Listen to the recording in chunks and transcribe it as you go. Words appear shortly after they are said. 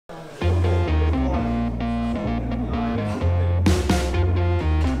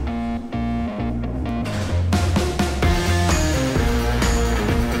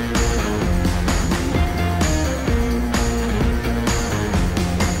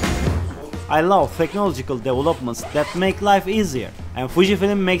I love technological developments that make life easier, and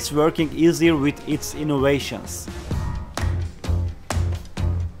FUJIFILM makes working easier with its innovations.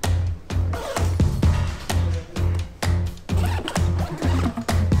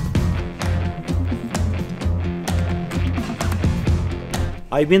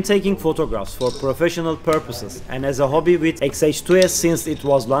 I've been taking photographs for professional purposes and as a hobby with X-H2S since it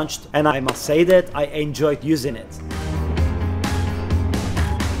was launched, and I must say that I enjoyed using it.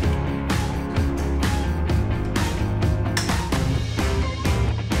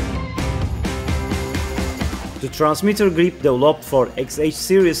 The transmitter grip developed for XH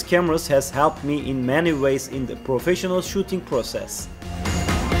series cameras has helped me in many ways in the professional shooting process.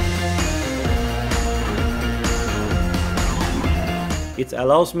 It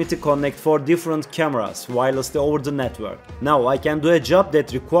allows me to connect 4 different cameras wirelessly over the network. Now I can do a job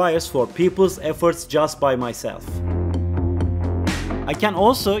that requires 4 people's efforts just by myself. I can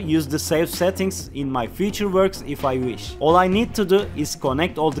also use the saved settings in my feature works if I wish. All I need to do is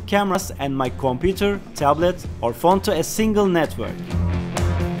connect all the cameras and my computer, tablet or phone to a single network.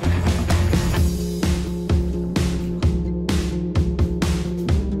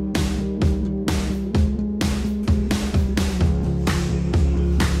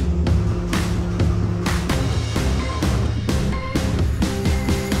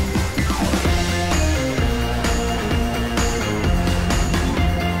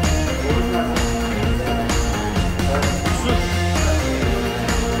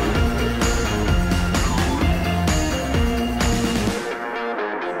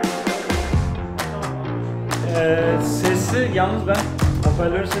 Sesi yalnız ben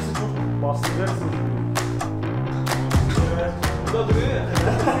hoparlörün sesi çok bastıracaksın. Evet. Bu da duruyor ya.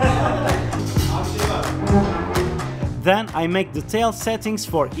 Abi şey var. Then I make detailed settings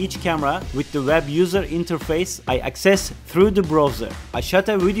for each camera with the web user interface I access through the browser. I shot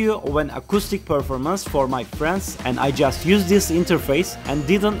a video of an acoustic performance for my friends and I just used this interface and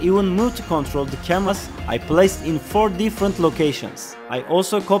didn't even move to control the cameras I placed in 4 different locations. I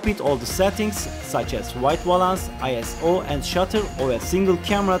also copied all the settings such as white balance, ISO and shutter of a single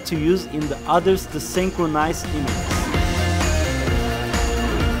camera to use in the others to synchronize images.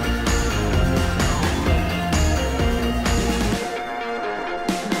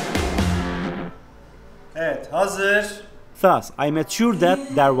 Evet, hazır. Thus, I made sure that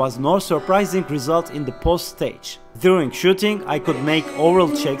there was no surprising result in the post stage. During shooting, I could make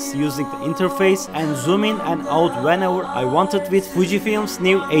overall checks using the interface and zoom in and out whenever I wanted with Fujifilm's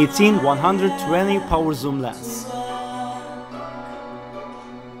new 18-120 power zoom lens.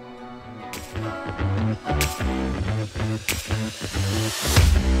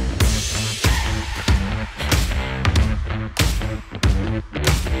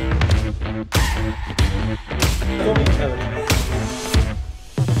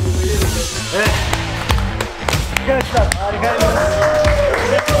 Evet. Arkadaşlar harika.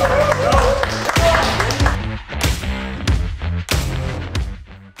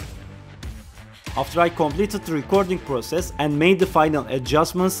 After I completed the recording process and made the final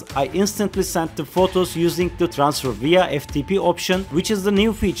adjustments, I instantly sent the photos using the transfer via FTP option, which is the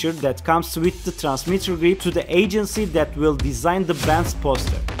new feature that comes with the transmitter grip, to the agency that will design the band's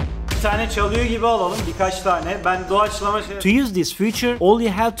poster. Bir tane çalıyor gibi alalım, birkaç tane. Ben doğaçlama şey... To use this feature, all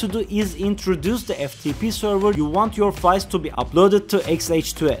you have to do is introduce the FTP server you want your files to be uploaded to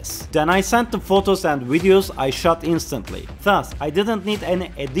X-H2S. Then I sent the photos and videos I shot instantly. Thus, I didn't need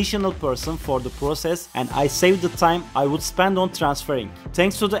any additional person for the process and I saved the time I would spend on transferring.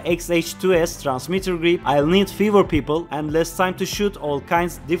 Thanks to the X-H2S transmitter grip, I'll need fewer people and less time to shoot all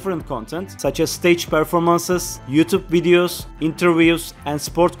kinds of different content, such as stage performances, YouTube videos, interviews, and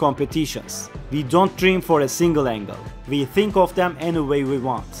sport competitions. We don't dream for a single angle. We think of them any way we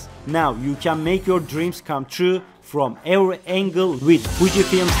want. Now you can make your dreams come true from every angle with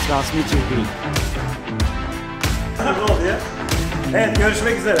FUJIFILM's transmitter grip. Evet,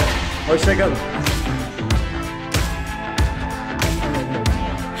 görüşmek üzere. Hoşça kalın.